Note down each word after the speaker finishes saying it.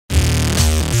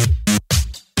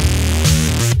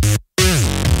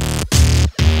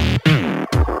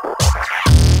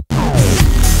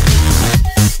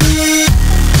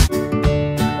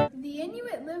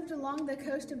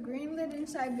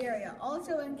Siberia,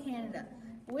 also in Canada.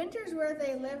 Winters where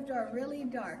they lived are really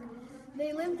dark.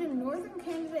 They lived in northern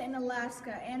Canada and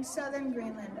Alaska and southern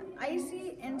Greenland.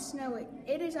 Icy and snowy.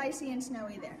 It is icy and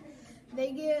snowy there.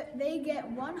 They get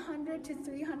 100 to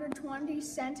 320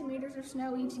 centimeters of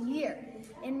snow each year.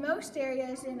 In most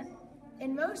areas, a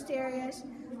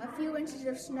few inches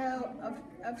of snow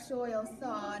of soil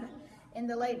thawed in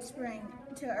the late spring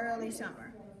to early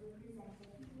summer.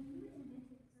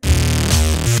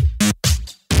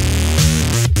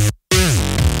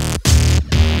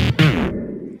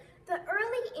 The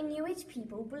early Inuit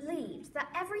people believed that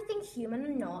everything human or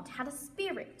not had a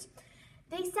spirit.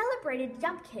 They celebrated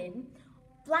Yupkin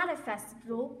Bladder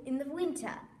Festival in the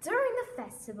winter. During the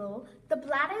festival, the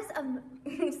bladders of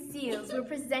seals were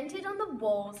presented on the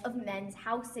walls of men's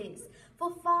houses.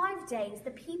 For 5 days,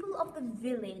 the people of the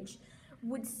village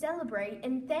would celebrate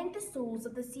and thank the souls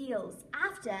of the seals.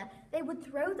 After, they would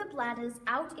throw the bladders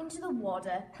out into the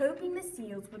water, hoping the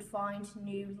seals would find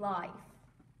new life.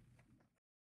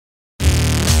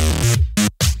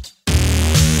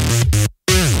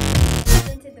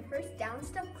 The first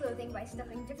down-stuffed clothing by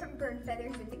stuffing different bird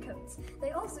feathers into coats.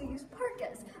 They also used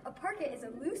parkas. A parka is a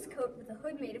loose coat with a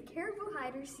hood made of caribou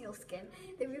hide or sealskin.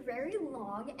 They were very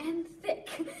long and thick.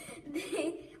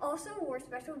 They also wore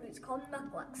special boots called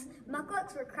mucklucks.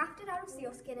 Mucklucks were crafted out of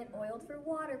sealskin and oiled for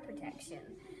water protection.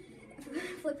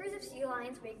 Flippers of sea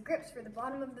lions made grips for the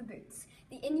bottom of the boots.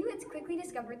 The Inuits quickly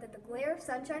discovered that the glare of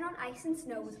sunshine on ice and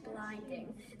snow was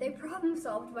blinding. They problem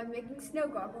solved by making snow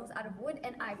goggles out of wood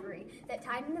and ivory that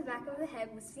tied in the back of the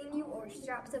head with sinew or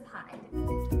straps of hide.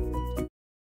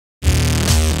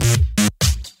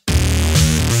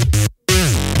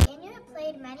 Inuit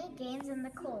played many games in the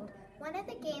cold. One of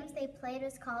the games they played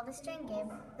was called a string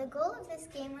game. The goal of this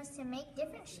game was to make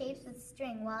different shapes with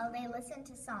string while they listened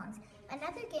to songs.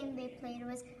 Another game they played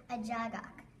was a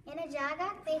jagak. In a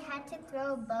jagak, they had to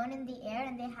throw a bone in the air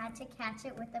and they had to catch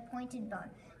it with a pointed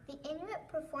bone. The Inuit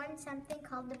performed something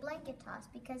called the blanket toss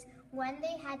because when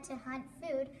they had to hunt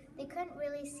food, they couldn't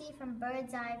really see from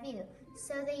bird's eye view.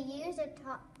 So they used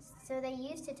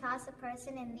to toss a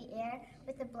person in the air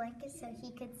with a blanket so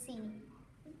he could see.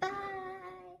 Bye!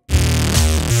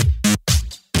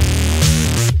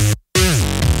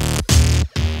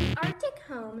 Arctic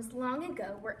homes long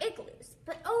ago were igloos,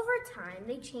 but over time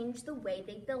they changed the way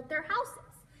they built their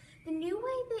houses. The new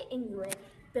way the Inuit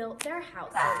built their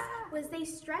houses was they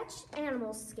stretched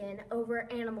animal skin over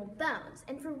animal bones,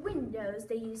 and for windows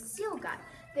they used seal gut.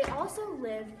 They also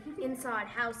lived inside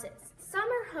houses.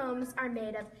 Summer homes are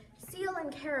made of seal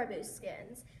and caribou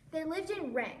skins. They lived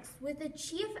in ranks, with the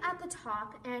chief at the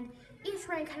top, and each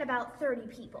rank had about 30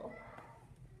 people.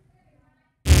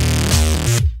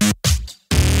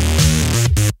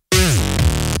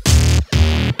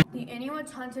 The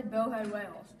Inuits hunted bowhead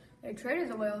whales. They traded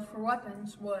the whales for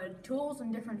weapons, wood, tools,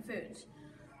 and different foods.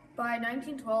 By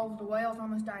 1912, the whales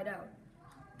almost died out.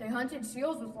 They hunted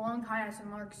seals with long kayaks and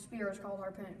large spears called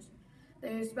harpoons.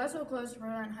 They used special clothes to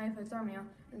prevent hypothermia,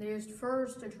 and they used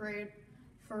furs to trade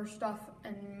for stuff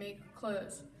and make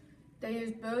clothes. They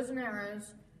used bows and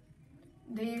arrows.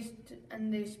 They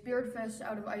speared fish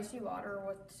out of icy water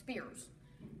with spears.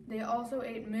 They also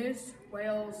ate moose,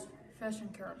 whales, fish,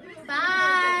 and caribou.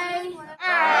 Bye!